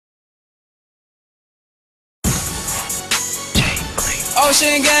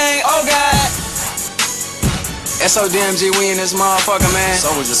Ocean gang, oh God. SODMG, we in this motherfucker, man.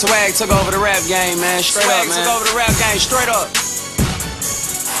 Soulja. Swag took over the rap game, man. Straight up, man. Swag took over the rap game, straight up.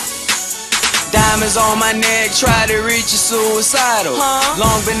 Diamonds on my neck, try to reach you suicidal.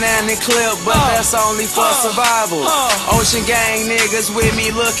 Long banana clip, but that's only for survival. Ocean gang niggas with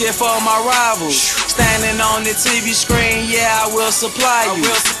me looking for my rivals. Standing on the TV screen, yeah, I will supply you.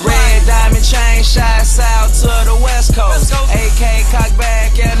 Red diamond chain, shot south to the west coast. AK cock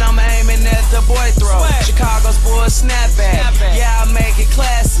back and I'm aiming at the boy throat. Chicago's bull snapback, yeah, I make it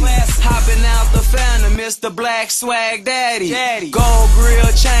classy. Hopping out the Phantom, Mr. Black Swag Daddy. Gold grill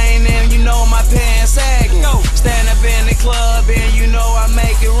chain and you know my pants sagging. Stand up in the club and you know I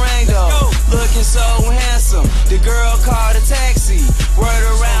make it rain though. Looking so handsome, the girl called a taxi. Word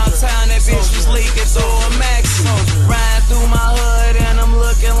around town, that bitch was leaking through a maxi. Riding through my hood and I'm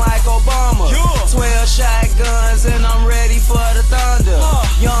looking like Obama. 12 shotguns and I'm ready for the thunder.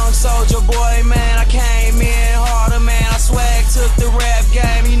 Young soldier boy, man, I came in harder, man. I swag took the rap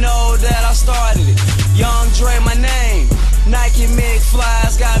game, you know that I started it. Young Dre, my name. Nike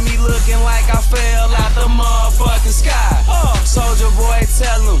McFlies got me looking like I fell out the motherfucking sky. Soulja boy,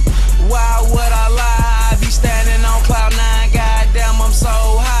 tell him, why would I lie? I be standing on cloud 9, goddamn, I'm so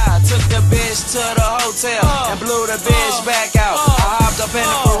high. Took the bitch to the hotel and blew the bitch back out. I hopped up in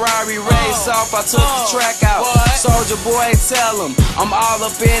the Ferrari, race off, I took the track out. Soulja boy, tell him, I'm all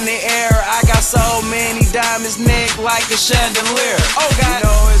up in the air. I got so many diamonds, neck like a chandelier. Oh God, you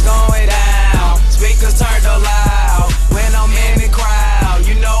know it's going down. Speakers turned up loud. When I'm in the crowd,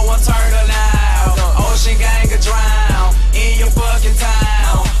 you know I'm turned up now. Ocean gang could drown in your fucking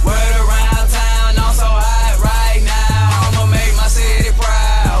town. Word around town, I'm so hot right now. I'ma make my city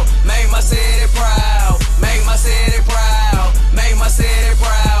proud. Make my city proud. Make my city proud. Make my city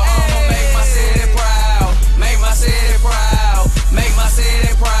proud. I'ma make my city proud. Make my city proud. Make my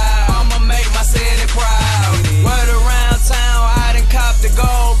city proud. I'ma make my city proud. Word around town, I done copped the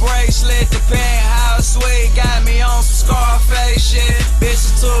gold bracelet, the penthouse suite, got me on some Scarface shit. Bitch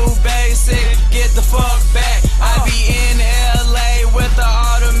is too basic, get the fuck back. I be in LA with the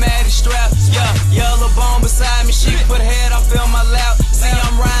automatic strap. Yeah, yellow bone beside me, she put head up in my lap. See,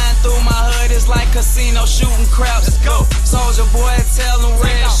 I'm riding through my hood, it's like casino shooting craps. Let's go. Soulja boy, tell him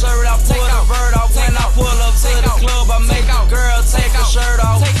red shirt, I pull the bird off. When I pull up to the club, I make a girl take her shirt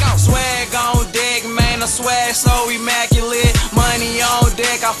off. Swag on deck, man, I swag so immaculate. Money on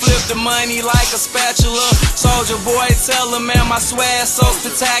deck, I flip the money like a spatula. Soulja boy, tell him, man, my swag so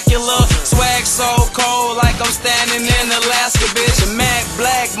spectacular. Swag so cold, like I'm standing in Alaska, bitch. The Mac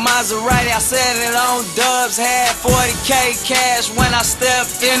Black Maserati, I set it on dubs. Had 40K cash when I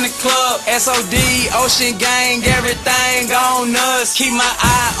stepped in the club. SOD, Ocean gang, everything on us. Keep my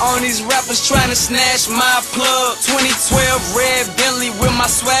eye on these rappers trying to snatch my plug. 2012 red Bentley with my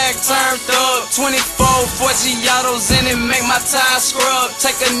swag turned up. 24 Forgiatos in it, make my tires scrub.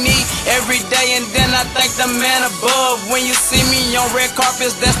 Take a knee every day and then I thank the man above. When you see me on red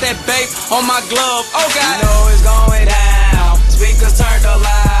carpets, that's that babe on my glove. Oh God, you know it's going down. Speakers turned up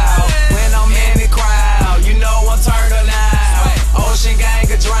loud. When I'm in the crowd, you know I'm turned up now. Ocean gang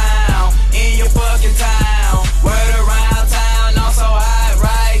could drown